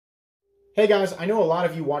Hey guys, I know a lot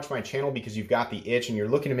of you watch my channel because you've got the itch and you're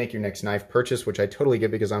looking to make your next knife purchase, which I totally get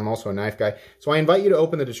because I'm also a knife guy. So I invite you to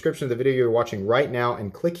open the description of the video you're watching right now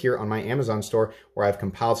and click here on my Amazon store where I've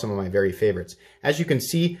compiled some of my very favorites. As you can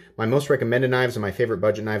see, my most recommended knives and my favorite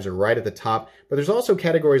budget knives are right at the top, but there's also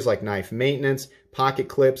categories like knife maintenance, pocket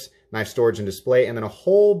clips, knife storage and display, and then a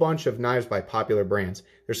whole bunch of knives by popular brands.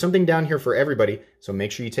 There's something down here for everybody, so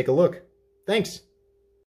make sure you take a look. Thanks.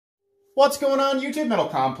 What's going on, YouTube? Metal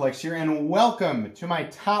Complex here, and welcome to my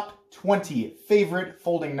top 20 favorite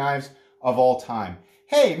folding knives of all time.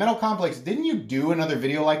 Hey, Metal Complex, didn't you do another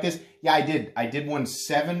video like this? Yeah, I did. I did one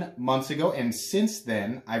 7 months ago, and since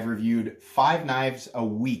then, I've reviewed 5 knives a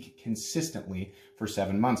week consistently for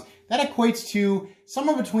 7 months. That equates to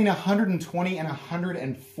somewhere between 120 and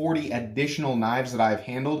 140 additional knives that I've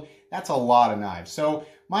handled. That's a lot of knives. So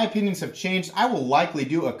my opinions have changed. I will likely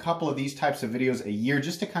do a couple of these types of videos a year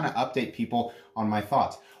just to kind of update people on my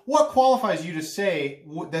thoughts. What qualifies you to say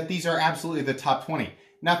that these are absolutely the top 20?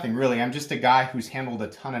 Nothing really. I'm just a guy who's handled a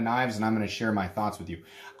ton of knives and I'm going to share my thoughts with you.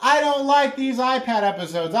 I don't like these iPad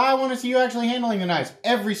episodes. I want to see you actually handling the knives.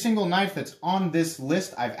 Every single knife that's on this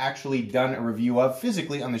list, I've actually done a review of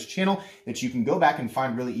physically on this channel that you can go back and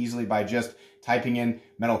find really easily by just typing in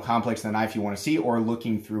Metal Complex, the knife you want to see, or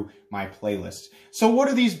looking through my playlist. So what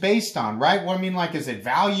are these based on, right? What I mean, like, is it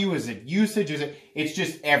value? Is it usage? It's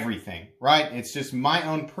just everything, right? It's just my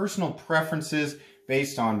own personal preferences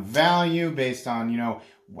based on value, based on, you know,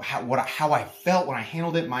 how I felt when I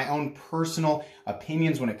handled it, my own personal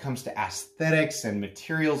opinions when it comes to aesthetics and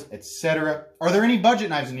materials, etc. Are there any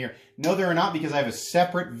budget knives in here? No, there are not, because I have a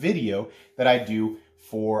separate video that I do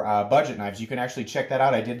for budget knives. You can actually check that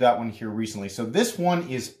out. I did that one here recently. So this one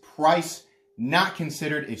is price not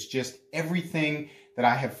considered. It's just everything that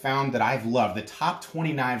I have found that I've loved. The top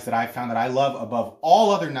 20 knives that I've found that I love above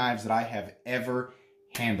all other knives that I have ever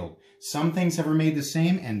handled. Some things have remained the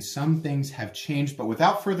same and some things have changed. But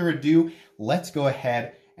without further ado, let's go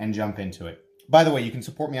ahead and jump into it. By the way, you can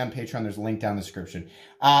support me on Patreon. There's a link down in the description.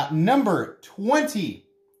 Number 20,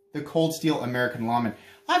 the Cold Steel American Lawman.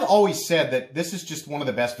 I've always said that this is just one of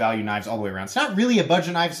the best value knives all the way around. It's not really a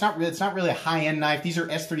budget knife. It's not really a high-end knife. These are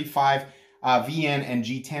S35, VN, and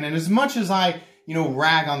G10. And as much as I,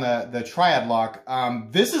 rag on the Triad Lock,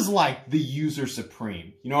 this is like the user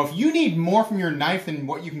supreme. You know, if you need more from your knife than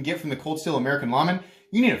what you can get from the Cold Steel American Lawman,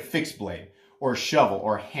 you need a fixed blade, or a shovel,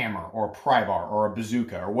 or a hammer, or a pry bar, or a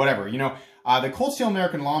bazooka, or whatever. The Cold Steel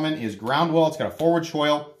American Lawman is ground well. It's got a forward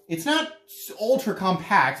choil. It's not ultra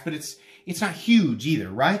compact, but it's not huge either,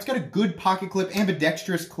 right? It's got a good pocket clip,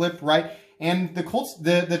 ambidextrous clip, right? And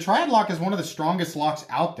the Triad Lock is one of the strongest locks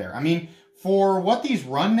out there. I mean, for what these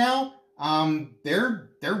run now, they're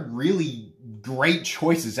really great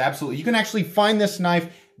choices, absolutely. You can actually find this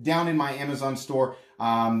knife down in my Amazon store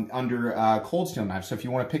under Cold Steel knives. So if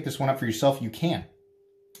you want to pick this one up for yourself, you can.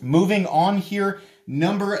 Moving on here,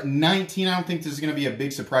 number 19. I don't think this is going to be a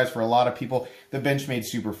big surprise for a lot of people. The Benchmade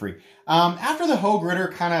Super Freak. After the Hogue Ritter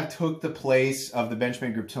kind of took the place of the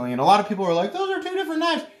Benchmade Griptilian, a lot of people are like, those are two different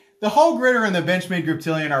knives. The Hogue Ritter and the Benchmade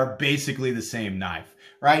Griptilian are basically the same knife,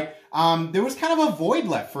 right? There was kind of a void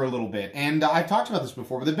left for a little bit, and I've talked about this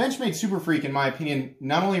before, but the Benchmade Super Freak, in my opinion,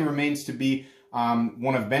 not only remains to be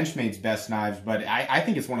one of Benchmade's best knives, but I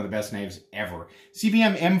think it's one of the best knives ever.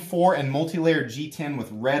 CBM M4 and multi-layer G10 with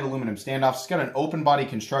red aluminum standoffs. It's got an open body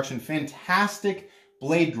construction, fantastic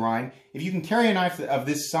blade grind. If you can carry a knife of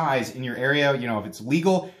this size in your area, if it's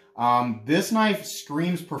legal, this knife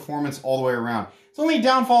screams performance all the way around. Its only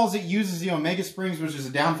downfall is it uses the Omega Springs, which is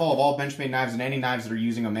a downfall of all Benchmade knives and any knives that are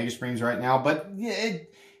using Omega Springs right now, but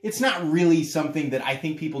it's not really something that I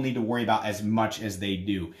think people need to worry about as much as they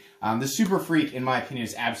do. The Super Freak, in my opinion,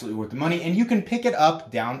 is absolutely worth the money, and you can pick it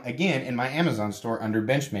up down again in my Amazon store under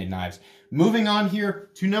Benchmade knives. Moving on here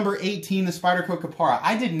to number 18, the Spyderco Kapara.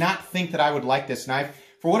 I did not think that I would like this knife.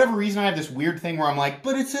 For whatever reason, I have this weird thing where I'm like,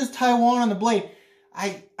 but it says Taiwan on the blade.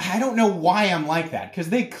 I don't know why I'm like that, because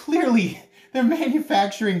their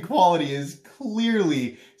manufacturing quality is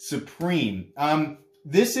clearly supreme.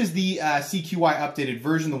 This is the CQY updated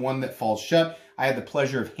version, the one that falls shut. I had the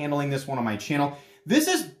pleasure of handling this one on my channel. This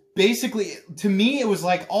is basically, to me, it was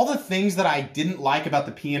like all the things that I didn't like about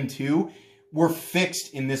the PM2 were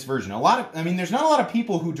fixed in this version. There's not a lot of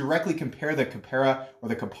people who directly compare the Kapara or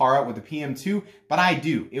the Kapara with the PM2, but I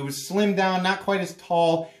do. It was slimmed down, not quite as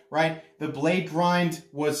tall, right? The blade grind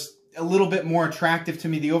was a little bit more attractive to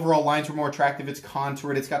me. The overall lines were more attractive. It's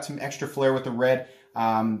contoured. It's got some extra flair with the red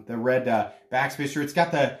backspacer. It's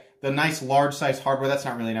got the nice large size hardware. That's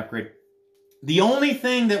not really an upgrade. The only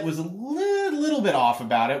thing that was a little bit off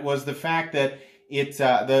about it was the fact that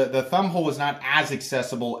the thumb hole is not as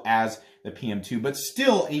accessible as the PM2, but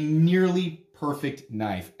still a nearly perfect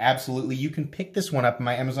knife. Absolutely. You can pick this one up in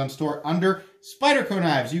my Amazon store under Spyderco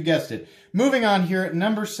knives. You guessed it. Moving on here at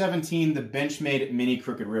number 17, the Benchmade Mini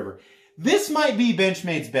Crooked River. This might be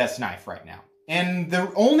Benchmade's best knife right now. And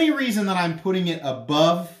the only reason that I'm putting it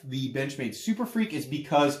above the Benchmade Super Freak is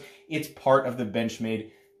because it's part of the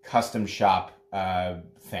Benchmade custom shop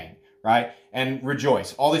thing, right? And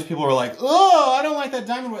rejoice. All these people are like, oh, I don't like that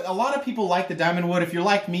diamond wood. A lot of people like the diamond wood. If you're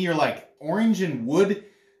like me, you're like, orange and wood.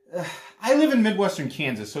 I live in Midwestern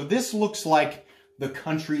Kansas, so this looks like the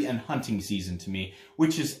country and hunting season to me,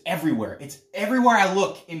 which is everywhere. It's everywhere I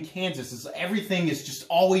look in Kansas. Everything is just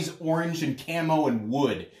always orange and camo and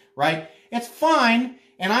wood, right? It's fine,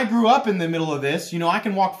 and I grew up in the middle of this. You know, I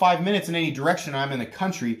can walk 5 minutes in any direction. I'm in the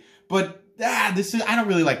country, but I don't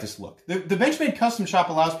really like this look. The Benchmade Custom Shop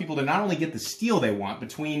allows people to not only get the steel they want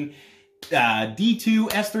between D2,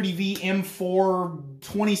 S30V, M4,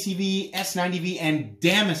 20CV, S90V, and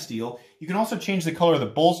Damasteel. You can also change the color of the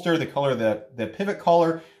bolster, the color of the pivot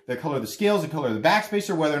collar, the color of the scales, the color of the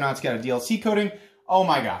backspacer, whether or not it's got a DLC coating. Oh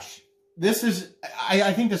my gosh. This is,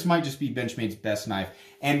 I think this might just be Benchmade's best knife.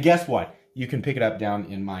 And guess what? You can pick it up down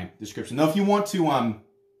in my description. Though if you want to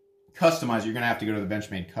customize, you're going to have to go to the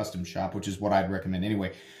Benchmade Custom Shop, which is what I'd recommend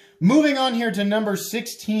anyway. Moving on here to number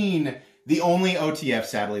 16. The only OTF,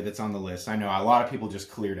 sadly, that's on the list. I know a lot of people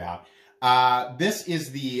just cleared out. This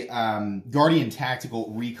is the Guardian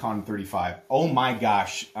Tactical Recon 35. Oh my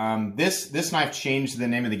gosh. This knife changed the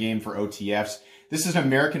name of the game for OTFs. This is an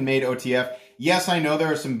American-made OTF. Yes, I know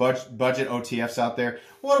there are some budget OTFs out there.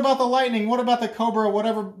 What about the Lightning? What about the Cobra? What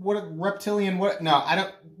Reptilian? No, I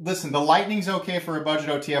don't. Listen, the Lightning's okay for a budget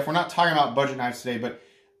OTF. We're not talking about budget knives today, but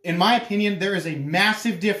in my opinion, there is a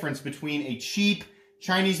massive difference between a cheap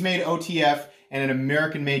Chinese-made OTF and an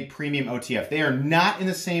American-made premium OTF. They are not in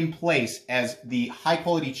the same place as the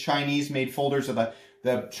high-quality Chinese-made folders or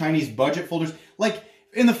the Chinese budget folders. Like,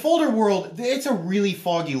 in the folder world, it's a really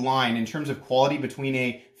foggy line in terms of quality between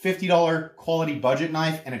a $50 quality budget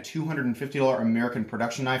knife and a $250 American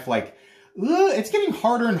production knife. Like, it's getting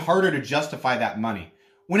harder and harder to justify that money.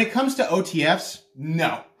 When it comes to OTFs,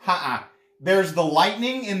 no. There's the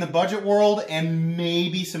Lightning in the budget world and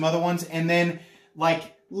maybe some other ones, and then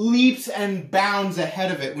like leaps and bounds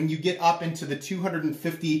ahead of it when you get up into the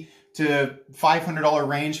 $250 to $500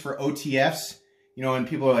 range for OTFs, you know, and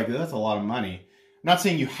people are like, that's a lot of money. I'm not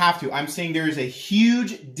saying you have to. I'm saying there is a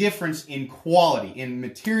huge difference in quality, in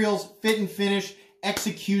materials, fit and finish,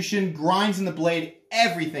 execution, grinds in the blade,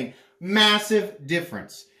 everything. Massive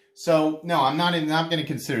difference. So no, I'm not going to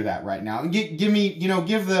consider that right now. Give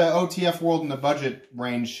the OTF world in the budget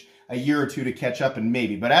range a year or two to catch up and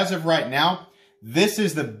maybe. But as of right now, this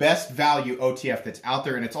is the best value OTF that's out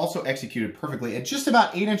there, and it's also executed perfectly. It's just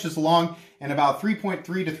about 8 inches long and about 3.3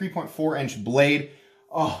 to 3.4 inch blade.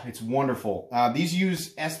 Oh, it's wonderful. These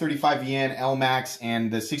use S35VN, LMAX,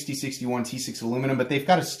 and the 6061 T6 aluminum, but they've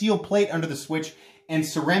got a steel plate under the switch and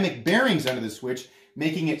ceramic bearings under the switch,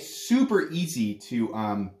 making it super easy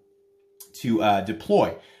to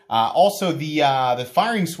deploy. Also, the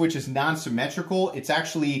firing switch is non-symmetrical. It's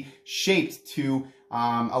actually shaped to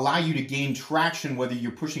allow you to gain traction whether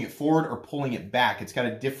you're pushing it forward or pulling it back. It's got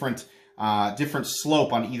a different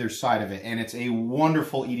slope on either side of it, and it's a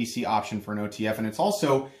wonderful EDC option for an OTF, and it's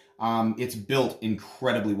also it's built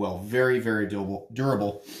incredibly well. Very, very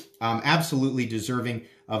durable. Absolutely deserving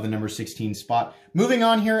of the number 16 spot. Moving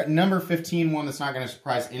on here, number 15, one that's not going to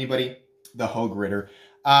surprise anybody, the Hogue Ritter.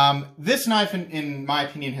 This knife, in my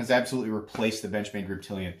opinion, has absolutely replaced the Benchmade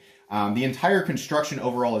Reptilian. The entire construction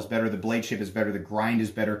overall is better. The blade shape is better. The grind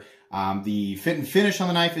is better. The fit and finish on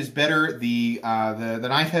the knife is better. The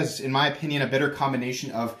knife has, in my opinion, a better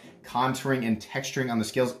combination of contouring and texturing on the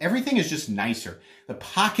scales. Everything is just nicer. The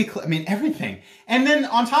pocket clip, I mean, everything. And then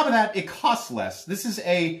on top of that, it costs less. This is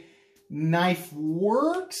a Knife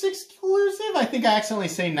Works exclusive. I think I accidentally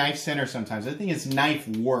say Knife Center sometimes. I think it's Knife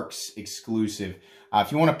Works exclusive.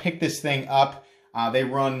 If you want to pick this thing up, they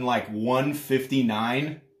run like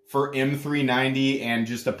 $159 for M390 and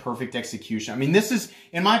just a perfect execution. I mean, this is,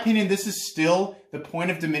 in my opinion, this is still the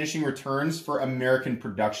point of diminishing returns for American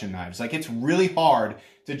production knives. Like, it's really hard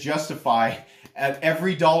to justify at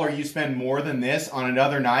every dollar you spend more than this on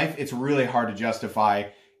another knife. It's really hard to justify,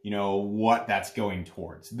 you know, what that's going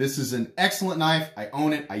towards. This is an excellent knife. I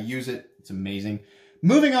own it. I use it. It's amazing.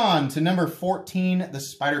 Moving on to number 14, the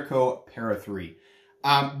Spyderco Para 3.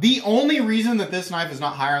 The only reason that this knife is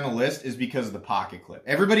not higher on the list is because of the pocket clip.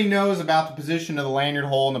 Everybody knows about the position of the lanyard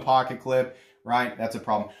hole in the pocket clip, right? That's a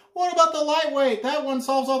problem. What about the lightweight? That one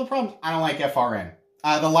solves all the problems. I don't like FRN.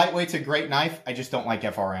 The lightweight's a great knife. I just don't like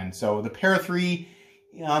FRN. So the Para 3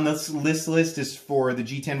 on this list is for the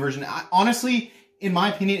G10 version. Honestly, in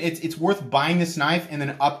my opinion, it's worth buying this knife and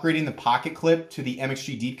then upgrading the pocket clip to the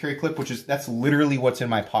MXG deep carry clip, that's literally what's in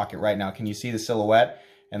my pocket right now. Can you see the silhouette?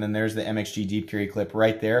 And then there's the MXG deep carry clip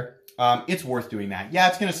right there. It's worth doing that.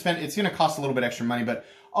 Yeah, it's gonna cost a little bit extra money, but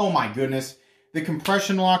oh my goodness. The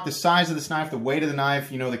compression lock, the size of this knife, the weight of the knife,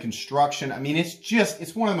 you know, the construction. I mean,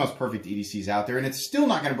 it's one of the most perfect EDCs out there, and it's still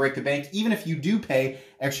not going to break the bank, even if you do pay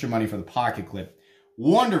extra money for the pocket clip.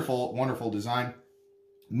 Wonderful, wonderful design.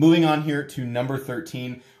 Moving on here to number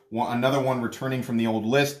 13, another one returning from the old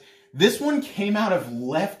list. This one came out of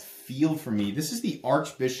left field for me. This is the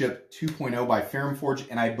Archbishop 2.0 by Forge,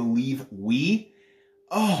 and I believe WE.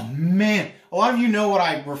 Oh man, a lot of you know what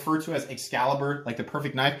I refer to as Excalibur, like the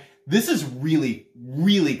perfect knife. This is really,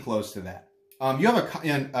 really close to that. You have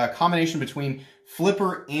a combination between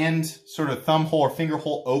flipper and sort of thumb hole or finger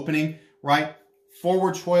hole opening, right?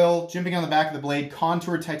 Forward choil, jimping on the back of the blade,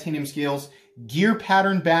 contoured titanium scales, gear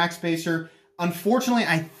pattern backspacer. Unfortunately,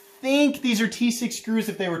 I think these are T6 screws.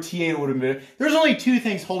 If they were T8, it would have been. There's only two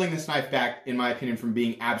things holding this knife back, in my opinion, from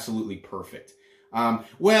being absolutely perfect.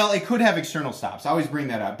 Well, it could have external stops. I always bring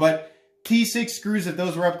that up, but T6 screws, if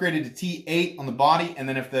those were upgraded to T8 on the body, and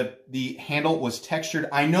then if the handle was textured.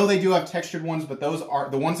 I know they do have textured ones, but those are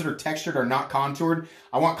the ones that are textured are not contoured.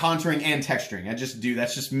 I want contouring and texturing.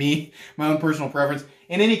 That's just me, my own personal preference.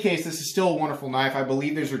 In any case, this is still a wonderful knife. I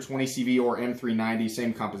believe these are 20 CV or M390,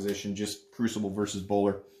 same composition, just crucible versus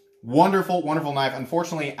bowler. Wonderful, wonderful knife.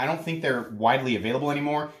 Unfortunately, I don't think they're widely available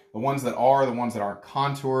anymore. The ones that are, the ones that aren't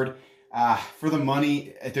contoured. For the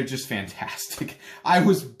money, they're just fantastic. I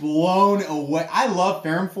was blown away. I love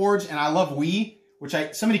Forge and I love WE,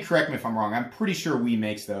 somebody correct me if I'm wrong. I'm pretty sure WE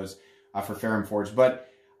makes those for Forge, but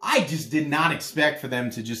I just did not expect for them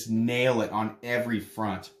to just nail it on every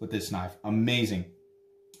front with this knife. Amazing.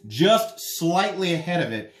 Just slightly ahead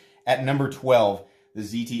of it at number 12, the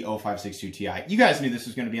ZT-0562 Ti. You guys knew this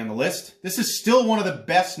was going to be on the list. This is still one of the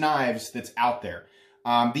best knives that's out there.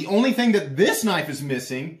 The only thing that this knife is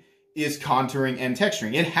missing is contouring and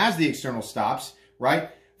texturing. It has the external stops, right?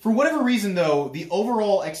 For whatever reason, though, the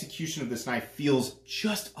overall execution of this knife feels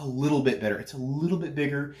just a little bit better. It's a little bit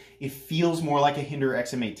bigger. It feels more like a Hinder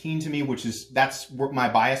XM18 to me, that's my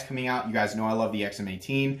bias coming out. You guys know I love the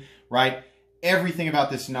XM18, right? Everything about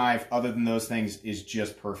this knife, other than those things, is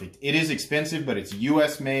just perfect. It is expensive, but it's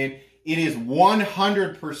US made. It is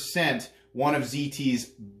 100% one of ZT's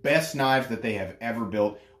best knives that they have ever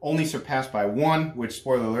built. Only surpassed by one, which,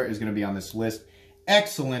 spoiler alert, is going to be on this list.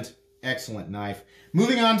 Excellent, excellent knife.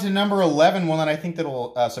 Moving on to number 11, one that I think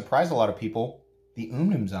that'll surprise a lot of people, the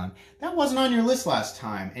Umnumzan. That wasn't on your list last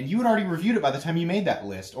time, and you had already reviewed it by the time you made that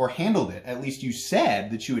list, or handled it. At least you said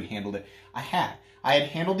that you had handled it. I had. I had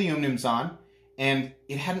handled the Umnumzan, and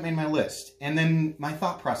it hadn't made my list. And then my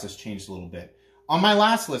thought process changed a little bit. On my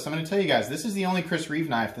last list, I'm going to tell you guys, this is the only Chris Reeve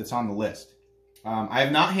knife that's on the list. I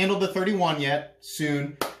have not handled the 31 yet,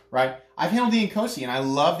 soon, right? I've handled the Inkosi, and I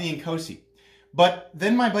love the Inkosi. But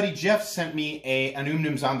then my buddy Jeff sent me an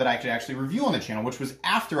Umnumzan that I could actually review on the channel, which was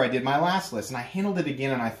after I did my last list, and I handled it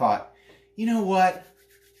again, and I thought, you know what?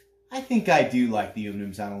 I think I do like the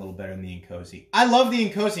Umnumzan a little better than the Inkosi. I love the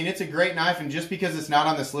Inkosi, and it's a great knife, and just because it's not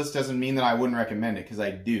on this list doesn't mean that I wouldn't recommend it, because I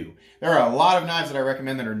do. There are a lot of knives that I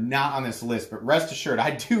recommend that are not on this list, but rest assured,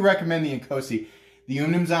 I do recommend the Inkosi. The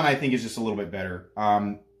Umnumzan, I think, is just a little bit better.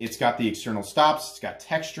 It's got the external stops, it's got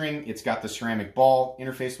texturing, it's got the ceramic ball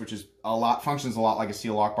interface, which is functions a lot like a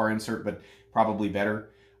steel lock bar insert, but probably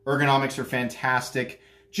better. Ergonomics are fantastic.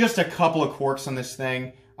 Just a couple of quirks on this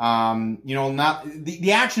thing. You know,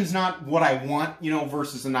 the action's not what I want, you know,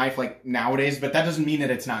 versus a knife like nowadays, but that doesn't mean that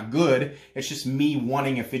it's not good. It's just me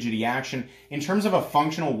wanting a fidgety action. In terms of a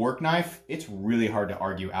functional work knife, it's really hard to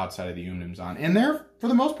argue outside of the Umnumzan. And they're, for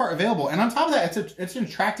the most part, available. And on top of that, it's an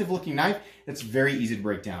attractive looking knife. It's very easy to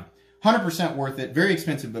break down. 100% worth it. Very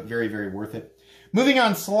expensive, but very, very worth it. Moving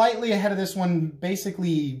on slightly ahead of this one,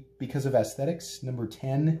 basically because of aesthetics, number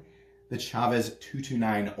 10, the Chavez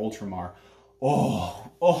 229 Ultramar.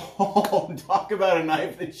 Oh, talk about a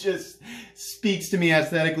knife that just speaks to me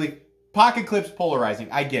aesthetically. Pocket clip's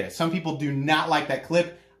polarizing. I get it. Some people do not like that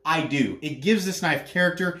clip. I do. It gives this knife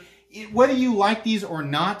character. Whether you like these or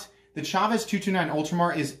not, the Chavez 229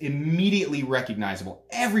 Ultramar is immediately recognizable.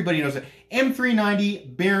 Everybody knows it.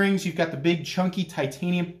 M390 bearings. You've got the big chunky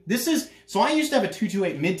titanium. So I used to have a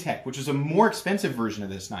 228 Mid-Tech, which is a more expensive version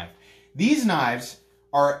of this knife. These knives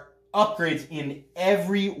are upgrades in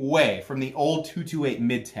every way from the old 228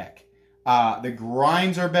 Mid-Tech. The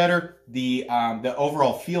grinds are better, the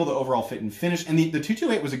overall feel, the overall fit and finish, and the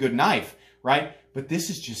 228 was a good knife, right? But this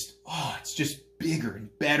is just, oh, it's just bigger and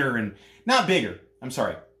better, and not bigger, I'm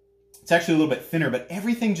sorry. It's actually a little bit thinner, but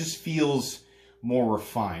everything just feels more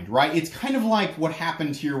refined, right? It's kind of like what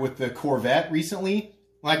happened here with the Corvette recently.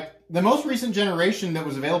 Like, the most recent generation that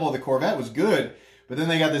was available of the Corvette was good, but then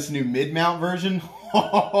they got this new mid-mount version.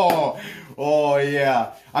 Oh,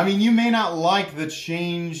 yeah. I mean, you may not like the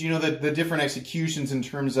change, you know, the different executions in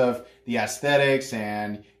terms of the aesthetics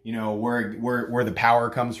and, you know, where the power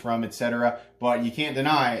comes from, etc. But you can't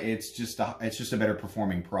deny it's just a better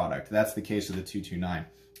performing product. That's the case of the 229.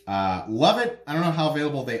 Love it. I don't know how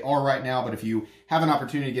available they are right now, but if you have an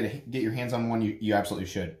opportunity to get your hands on one, you absolutely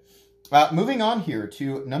should. Moving on here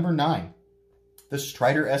to number 9, the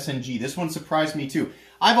Strider SNG. This one surprised me too.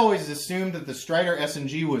 I've always assumed that the Strider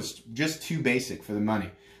SNG was just too basic for the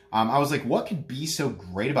money. I was like, what could be so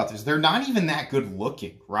great about this? They're not even that good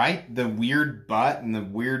looking, right? The weird butt and the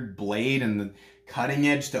weird blade and the cutting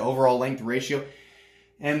edge to overall length ratio.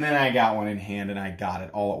 And then I got one in hand and I got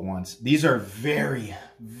it all at once. These are very,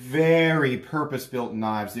 very purpose-built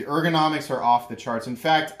knives. The ergonomics are off the charts. In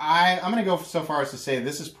fact, I'm going to go so far as to say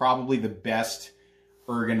this is probably the best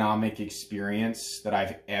ergonomic experience that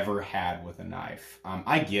I've ever had with a knife.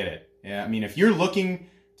 I get it. Yeah, I mean, if you're looking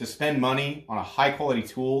to spend money on a high-quality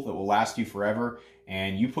tool that will last you forever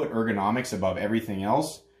and you put ergonomics above everything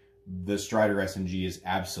else, the Strider SNG is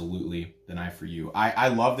absolutely the knife for you. I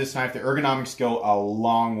love this knife. The ergonomics go a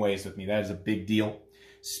long ways with me. That is a big deal.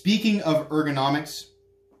 Speaking of ergonomics,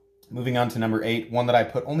 moving on to number 8, one that I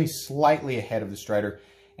put only slightly ahead of the Strider,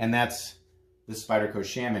 and that's the Spyderco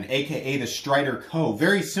Shaman, aka the Strider Co.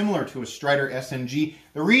 Very similar to a Strider SNG.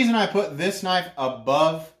 The reason I put this knife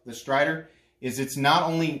above the Strider is it's not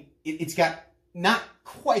only, it's got not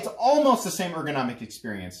quite, it's almost the same ergonomic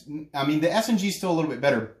experience. I mean, the SNG is still a little bit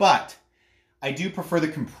better, but I do prefer the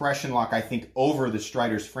compression lock, I think, over the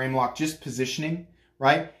Strider's frame lock, just positioning,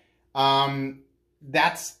 right?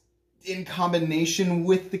 That's in combination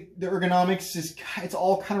with the ergonomics, it's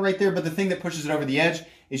all kind of right there, but the thing that pushes it over the edge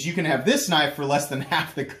is you can have this knife for less than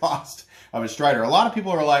half the cost of a Strider. A lot of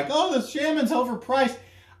people are like, oh, the Shaman's overpriced.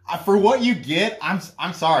 For what you get,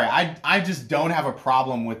 I'm sorry. I just don't have a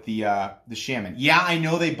problem with the Shaman. Yeah, I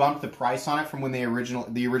know they bumped the price on it from when the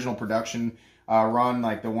original production run,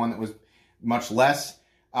 like the one that was much less.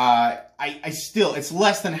 I still, it's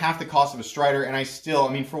less than half the cost of a Strider, and I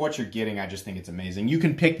mean, for what you're getting, I just think it's amazing. You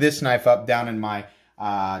can pick this knife up down in my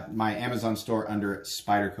my Amazon store under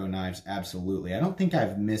Spyderco knives. Absolutely. I don't think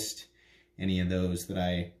I've missed any of those that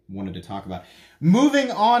I wanted to talk about.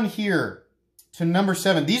 Moving on here to number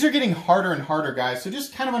 7. These are getting harder and harder, guys. So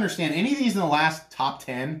just kind of understand, any of these in the last top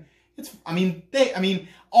 10, I mean,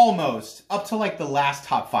 almost up to like the last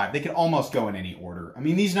top 5. They could almost go in any order. I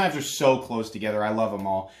mean, these knives are so close together. I love them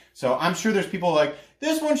all. So I'm sure there's people like,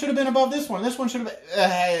 this one should have been above this one. This one should have been,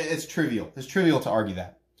 it's trivial. It's trivial to argue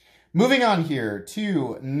that. Moving on here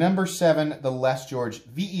to number 7, the Les George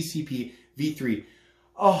VECP V3.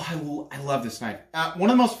 Oh, I love this knife. One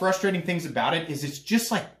of the most frustrating things about it is it's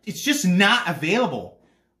just not available.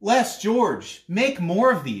 Les George, make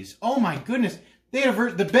more of these. Oh my goodness. They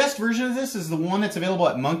have the best version of this is the one that's available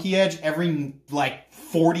at Monkey Edge every like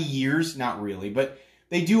 40 years. Not really, but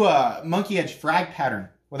they do a Monkey Edge frag pattern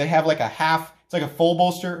where they have like a half, it's like a faux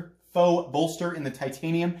bolster in the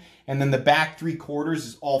titanium, and then the back 3/4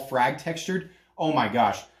 is all frag textured. Oh my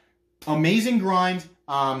gosh. Amazing grind.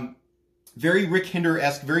 Very Rick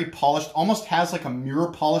Hinder-esque, very polished, almost has like a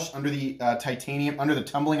mirror polish under the titanium, under the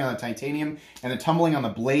tumbling on the titanium and the tumbling on the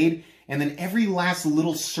blade. And then every last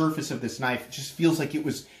little surface of this knife just feels like it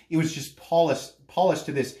was just polished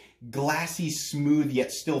to this glassy, smooth,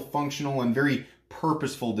 yet still functional and very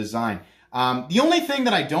purposeful design. The only thing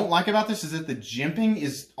that I don't like about this is that the jimping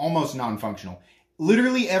is almost non-functional.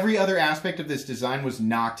 Literally every other aspect of this design was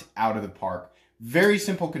knocked out of the park. Very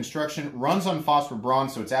simple construction, runs on phosphor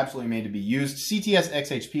bronze, so it's absolutely made to be used. CTS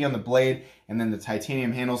XHP on the blade, and then the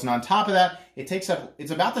titanium handles. And on top of that, it's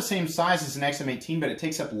about the same size as an XM18, but it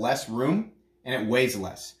takes up less room, and it weighs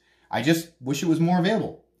less. I just wish it was more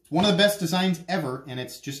available. It's one of the best designs ever, and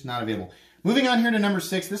it's just not available. Moving on here to number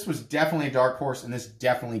 6, this was definitely a dark horse, and this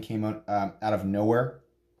definitely came out of nowhere.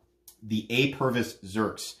 The A. Purvis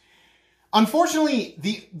Xerx. Unfortunately,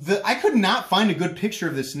 I could not find a good picture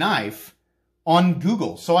of this knife on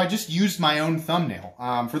Google, so I just used my own thumbnail.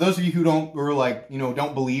 For those of you who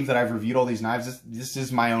don't believe that I've reviewed all these knives, this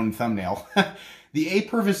is my own thumbnail. The A.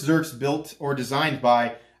 Purvis Xerx, built or designed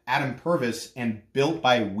by Adam Purvis and built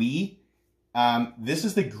by WE. This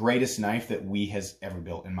is the greatest knife that WE has ever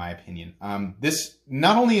built, in my opinion. This,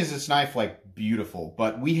 not only is this knife like beautiful,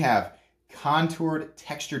 but we have contoured,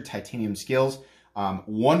 textured titanium scales.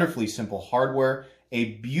 Wonderfully simple hardware,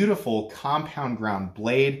 a beautiful compound ground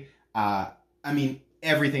blade. I mean,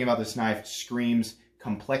 everything about this knife screams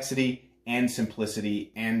complexity and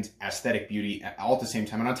simplicity and aesthetic beauty all at the same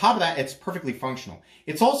time. And on top of that, it's perfectly functional.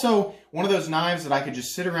 It's also one of those knives that I could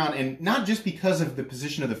just sit around, and not just because of the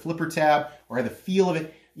position of the flipper tab or the feel of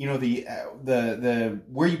it, you know, the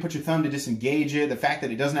where you put your thumb to disengage it, the fact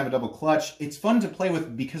that it doesn't have a double clutch. It's fun to play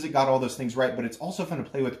with because it got all those things right, but it's also fun to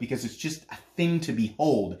play with because it's just a thing to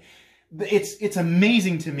behold. It's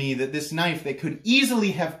amazing to me that this knife that could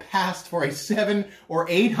easily have passed for a $700 or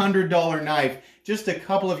 $800 knife just a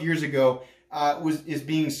couple of years ago is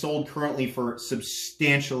being sold currently for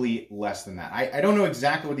substantially less than that. I don't know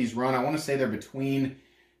exactly what these run. I want to say they're between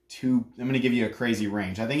I'm going to give you a crazy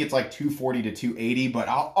range. I think it's like $240 to $280, but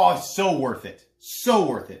it's so worth it. So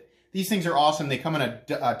worth it. These things are awesome. They come in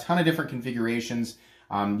a ton of different configurations.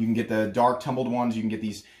 You can get the dark tumbled ones. You can get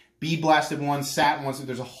these bead blasted ones, satin ones.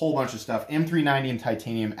 There's a whole bunch of stuff. M390 and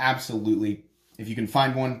titanium, absolutely. If you can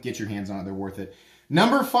find one, get your hands on it. They're worth it.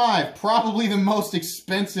 Number 5, probably the most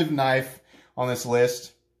expensive knife on this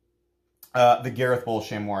list, the Gareth Bull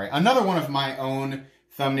Chamois. Another one of my own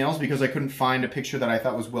thumbnails because I couldn't find a picture that I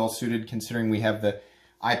thought was well suited considering we have the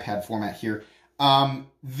iPad format here.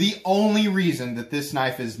 The only reason that this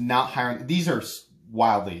knife is not higher, these are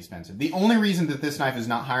wildly expensive. The only reason that this knife is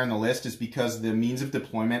not higher on the list is because the means of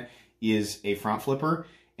deployment is a front flipper.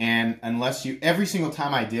 And unless every single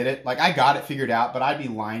time I did it, like I got it figured out, but I'd be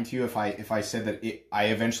lying to you if I said that I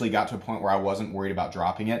eventually got to a point where I wasn't worried about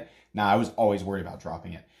dropping it. Now, I was always worried about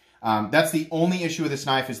dropping it. That's the only issue with this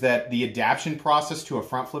knife, is that the adaptation process to a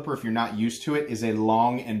front flipper, if you're not used to it, is a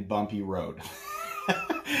long and bumpy road.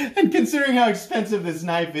 And considering how expensive this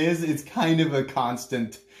knife is, it's kind of a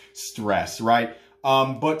constant stress, right?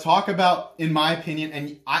 But talk about, in my opinion,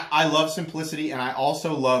 and I love simplicity and I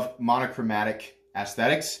also love monochromatic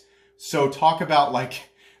aesthetics. So talk about like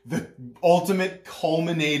the ultimate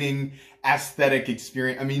culminating aesthetic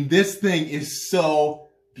experience. I mean, this thing is so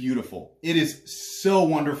beautiful. It is so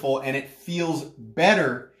wonderful, and it feels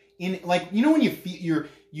better in, like, you know, when you feel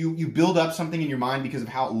you build up something in your mind because of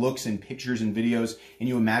how it looks in pictures and videos, and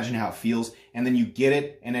you imagine how it feels, and then you get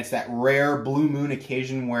it, and it's that rare blue moon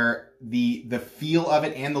occasion where the feel of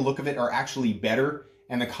it and the look of it are actually better,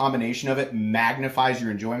 and the combination of it magnifies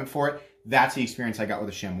your enjoyment for it. That's the experience I got with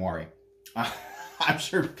the Chamois. I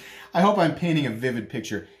hope I'm painting a vivid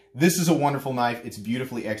picture. This is a wonderful knife. It's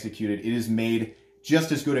beautifully executed. It is made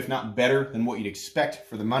just as good, if not better, than what you'd expect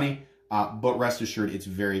for the money. But rest assured, it's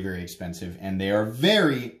very, very expensive, and they are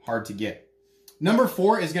very hard to get. Number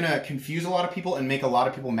 4 is going to confuse a lot of people and make a lot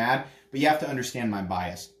of people mad, but you have to understand my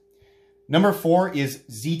bias. Number 4 is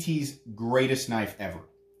ZT's greatest knife ever.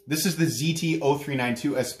 This is the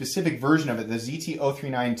ZT-0392, a specific version of it, the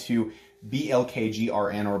ZT-0392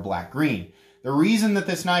 BLKGRN, or black green. The reason that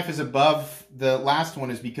this knife is above the last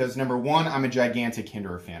one is because, number 1, I'm a gigantic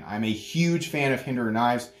Hinderer fan. I'm a huge fan of Hinderer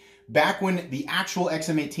knives. Back when the actual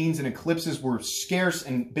XM18s and Eclipses were scarce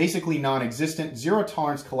and basically non-existent, Zero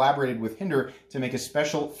Tolerance collaborated with Hinderer to make a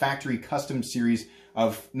special factory custom series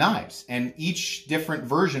of knives, and each different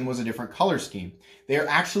version was a different color scheme. They are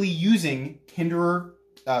actually using Hinderer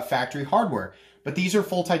factory hardware, but these are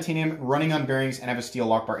full titanium, running on bearings, and have a steel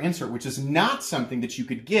lock bar insert, which is not something that you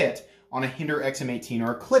could get on a Hinderer XM18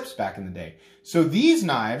 or Eclipse back in the day. So these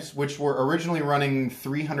knives, which were originally running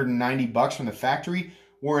 $390 from the factory,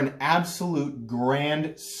 were an absolute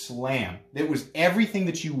grand slam. It was everything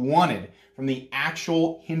that you wanted from the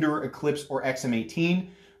actual Hinderer Eclipse or XM18,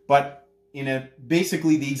 but in a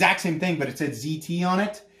basically the exact same thing, but it said ZT on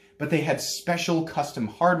it, but they had special custom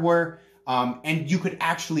hardware, and you could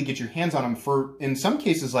actually get your hands on them for, in some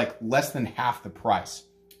cases, like less than half the price.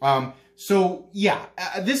 So yeah,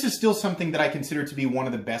 this is still something that I consider to be one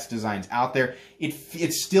of the best designs out there.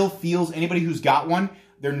 It still feels, anybody who's got one,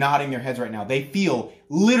 they're nodding their heads right now. They feel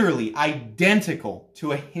literally identical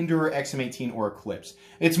to a Hinderer XM18 or Eclipse.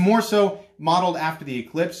 It's more so modeled after the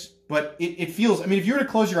Eclipse, but it feels, I mean, if you were to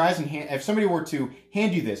close your eyes and if somebody were to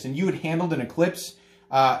hand you this and you had handled an Eclipse,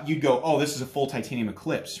 you'd go, oh, this is a full titanium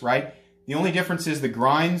Eclipse, right? The only difference is the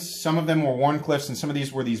grinds. Some of them were Wharncliffes, and some of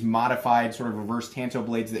these were these modified sort of reverse Tanto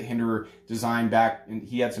blades that Hinderer designed back, and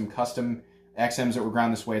he had some custom XMs that were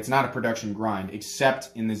ground this way. It's not a production grind,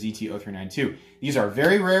 except in the ZT-0392. These are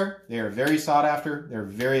very rare. They are very sought after. They're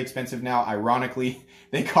very expensive now. Ironically,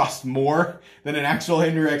 they cost more than an actual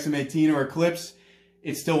Hinderer XM18 or Eclipse.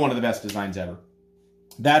 It's still one of the best designs ever.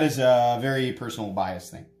 That is a very personal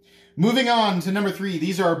bias thing. Moving on to number 3.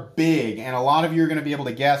 These are big, and a lot of you are going to be able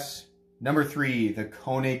to guess. Number 3, the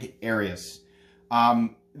Koenig Arius.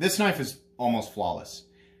 This knife is almost flawless.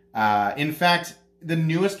 In fact, the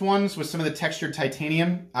newest ones with some of the textured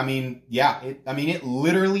titanium, I mean, yeah, it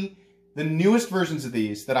literally, the newest versions of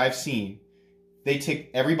these that I've seen, they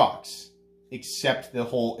tick every box except the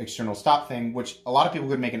whole external stop thing, which a lot of people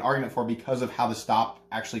could make an argument for because of how the stop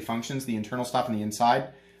actually functions, the internal stop on the inside.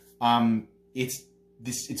 It's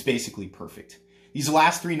basically perfect. These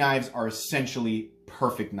last three knives are essentially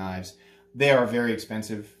perfect knives. They are very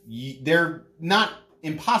expensive. They're not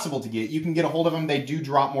impossible to get. You can get a hold of them. They do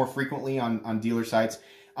drop more frequently on dealer sites.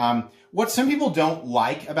 What some people don't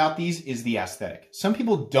like about these is the aesthetic. Some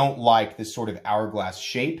people don't like this sort of hourglass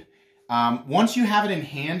shape. Once you have it in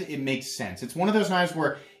hand, it makes sense. It's one of those knives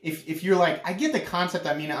where if you're like, I get the concept,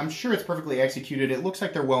 I mean, I'm sure it's perfectly executed. It looks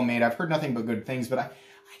like they're well made. I've heard nothing but good things, but I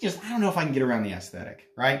don't know if I can get around the aesthetic,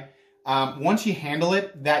 right? Once you handle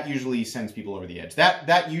it, that usually sends people over the edge.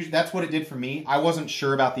 That's what it did for me. I wasn't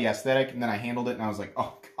sure about the aesthetic, and then I handled it, and I was like,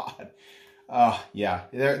 oh God. Yeah,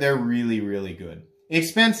 they're really, really good.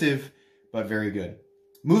 Expensive, but very good.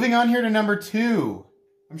 Moving on here to number 2.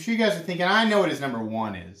 I'm sure you guys are thinking, I know what his number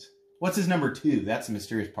 1 is. What's his number 2? That's the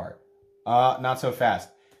mysterious part. Not so fast.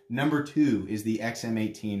 Number 2 is the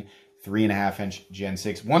XM18 3.5-inch Gen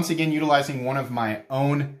 6. Once again, utilizing one of my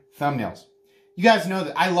own thumbnails. You guys know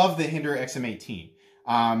that I love the Hinder XM18.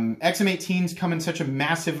 XM18s come in such a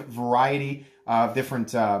massive variety of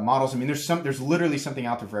different models. I mean, there's literally something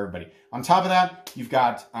out there for everybody. On top of that, you've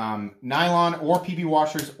got nylon or PP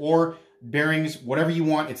washers or bearings, whatever you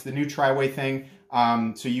want. It's the new tri-way thing.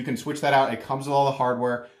 So you can switch that out. It comes with all the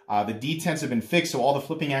hardware. The detents have been fixed, so all the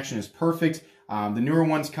flipping action is perfect. The newer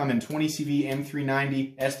ones come in 20CV,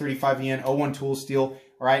 M390, S35VN, 01 tool steel.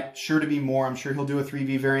 All right, sure to be more. I'm sure he'll do a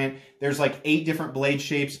 3V variant. There's like 8 different blade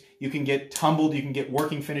shapes. You can get tumbled, you can get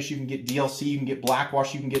working finish, you can get DLC, you can get black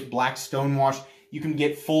wash, you can get black stone wash, you can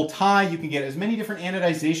get full tie, you can get as many different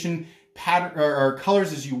anodization pattern or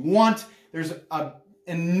colors as you want. There's an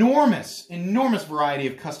enormous variety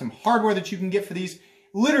of custom hardware that you can get for these.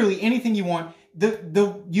 Literally anything you want.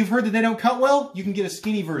 You've heard that they don't cut well? You can get a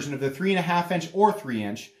skinny version of the 3.5-inch or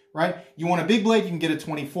 3-inch, right? You want a big blade, you can get a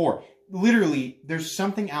 24. Literally, there's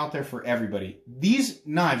something out there for everybody. These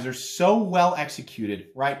knives are so well executed,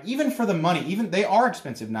 right? Even for the money, they are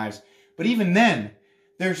expensive knives, but even then,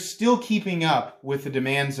 they're still keeping up with the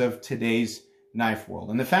demands of today's knife world.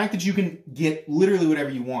 And the fact that you can get literally whatever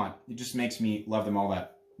you want, it just makes me love them all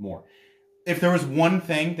that more. If there was one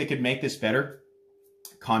thing that could make this better,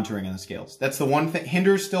 contouring on the scales. That's the one thing.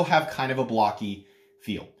 Hinders still have kind of a blocky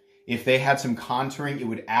feel. If they had some contouring, it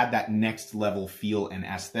would add that next level feel and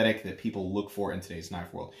aesthetic that people look for in today's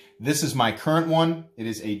knife world. This is my current one. It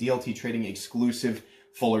is a DLT Trading exclusive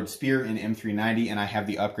Fullard Spear in M390, and I have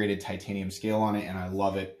the upgraded titanium scale on it, and I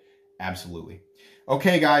love it absolutely.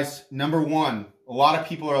 Okay, guys, number 1. A lot of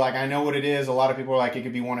people are like, I know what it is. A lot of people are like, it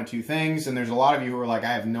could be one of 2 things, and there's a lot of you who are like,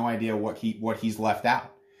 I have no idea what he's left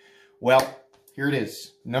out. Well, here it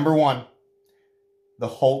is. Number 1, the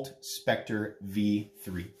Holt Spectre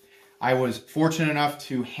V3. I was fortunate enough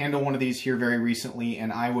to handle one of these here very recently,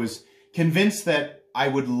 and I was convinced that I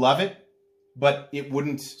would love it, but it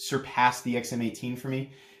wouldn't surpass the XM18 for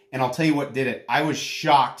me. And I'll tell you what did it. I was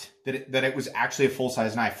shocked that it was actually a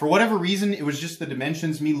full-size knife. For whatever reason, it was just the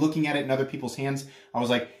dimensions, me looking at it in other people's hands. I was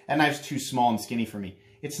like, that knife's too small and skinny for me.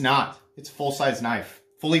 It's not. It's a full-size knife.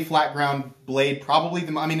 Fully flat ground blade, probably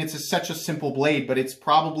I mean, it's such a simple blade, but it's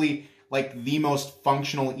probably like the most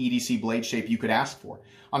functional EDC blade shape you could ask for.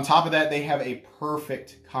 On top of that, they have a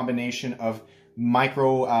perfect combination of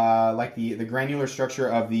micro, like the granular structure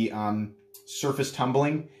of the surface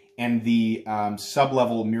tumbling and the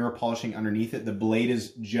sub-level mirror polishing underneath it. The blade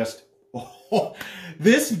is just, oh,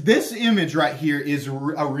 this image right here is a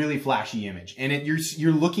really flashy image. And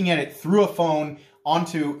you're looking at it through a phone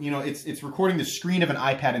onto, you know, it's recording the screen of an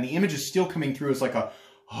iPad, and the image is still coming through as like a,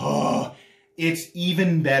 oh, it's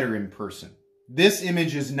even better in person. This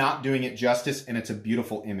image is not doing it justice, and it's a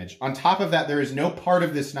beautiful image. On top of that, there is no part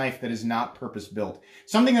of this knife that is not purpose-built.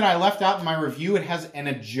 Something that I left out in my review, it has an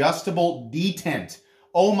adjustable detent.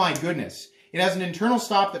 Oh my goodness. It has an internal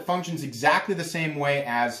stop that functions exactly the same way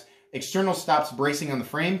as external stops bracing on the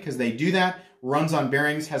frame, because they do that. Runs on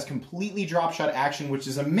bearings, has completely drop shot action, which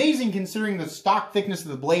is amazing considering the stock thickness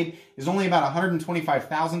of the blade is only about 125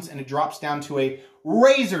 thousandths, and it drops down to a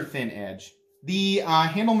razor thin edge. The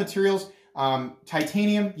handle materials,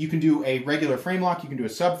 titanium. You can do a regular frame lock. You can do a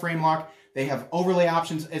sub frame lock. They have overlay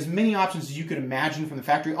options, as many options as you could imagine from the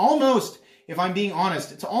factory. Almost, if I'm being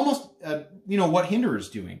honest, it's almost, you know, what Hinder is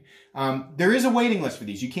doing. There is a waiting list for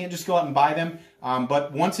these. You can't just go out and buy them.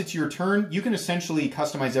 But once it's your turn, you can essentially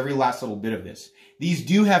customize every last little bit of this. These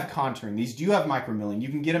do have contouring. These do have micromilling. You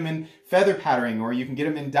can get them in feather patterning, or you can get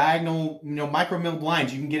them in diagonal, micromilled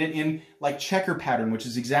lines. You can get it in like checker pattern, which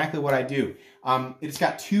is exactly what I do. It's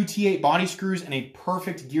got 2 T8 body screws and a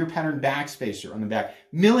perfect gear pattern backspacer on the back.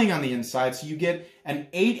 Milling on the inside, so you get an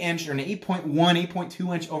 8-inch or an 8.1,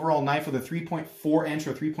 8.2 inch overall knife with a 3.4 inch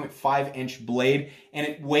or 3.5 inch blade, and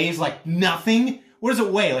it weighs like nothing. What does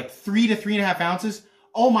it weigh? Like 3 to 3.5 ounces?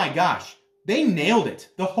 Oh my gosh. They nailed it.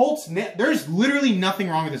 The Holtz, there's literally nothing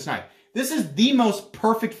wrong with this knife. This is the most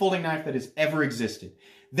perfect folding knife that has ever existed.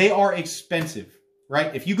 They are expensive,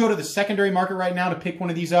 right? If you go to the secondary market right now to pick one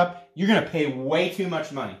of these up, you're going to pay way too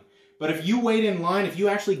much money. But if you wait in line, if you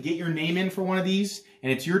actually get your name in for one of these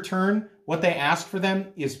and it's your turn, what they ask for them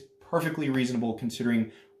is perfectly reasonable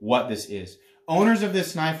considering what this is. Owners of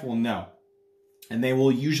this knife will know, and they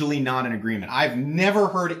will usually nod in agreement. I've never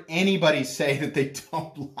heard anybody say that they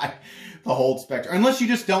don't like the Holtz Spectre, unless you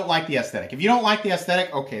just don't like the aesthetic. If you don't like the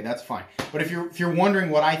aesthetic, okay, that's fine. But if you're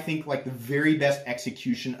wondering what I think like the very best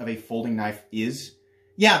execution of a folding knife is,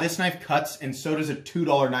 yeah, this knife cuts, and so does a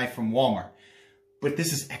 $2 knife from Walmart. But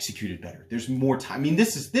this is executed better. There's more time. I mean,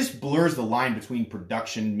 this blurs the line between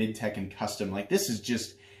production, mid-tech, and custom. Like, this is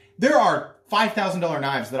just, there are $5,000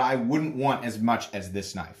 knives that I wouldn't want as much as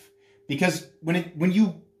this knife. Because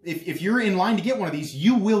if you're in line to get one of these,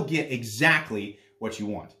 you will get exactly what you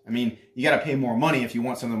want. I mean, you got to pay more money if you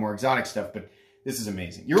want some of the more exotic stuff, but this is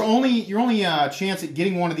amazing. Your only chance at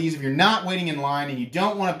getting one of these, if you're not waiting in line and you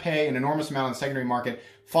don't want to pay an enormous amount on the secondary market,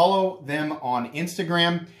 follow them on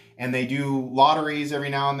Instagram, and they do lotteries every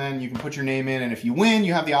now and then. You can put your name in, and if you win,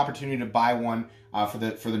 you have the opportunity to buy one for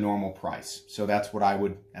the normal price. So that's what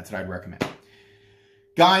I'd recommend.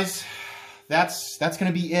 Guys, that's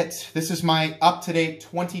going to be it. This is my up-to-date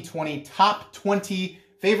 2020 top 20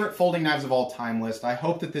 favorite folding knives of all time list. I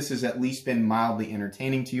hope that this has at least been mildly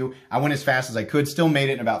entertaining to you. I went as fast as I could, still made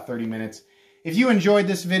it in about 30 minutes. If you enjoyed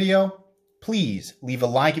this video, please leave a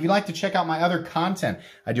like. If you'd like to check out my other content,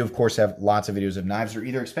 I do of course have lots of videos of knives that are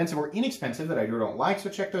either expensive or inexpensive that I do or don't like, so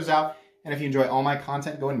check those out. And if you enjoy all my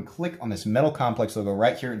content, go ahead and click on this metal complex logo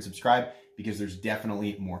right here and subscribe, because there's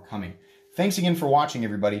definitely more coming. Thanks again for watching,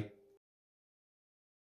 everybody.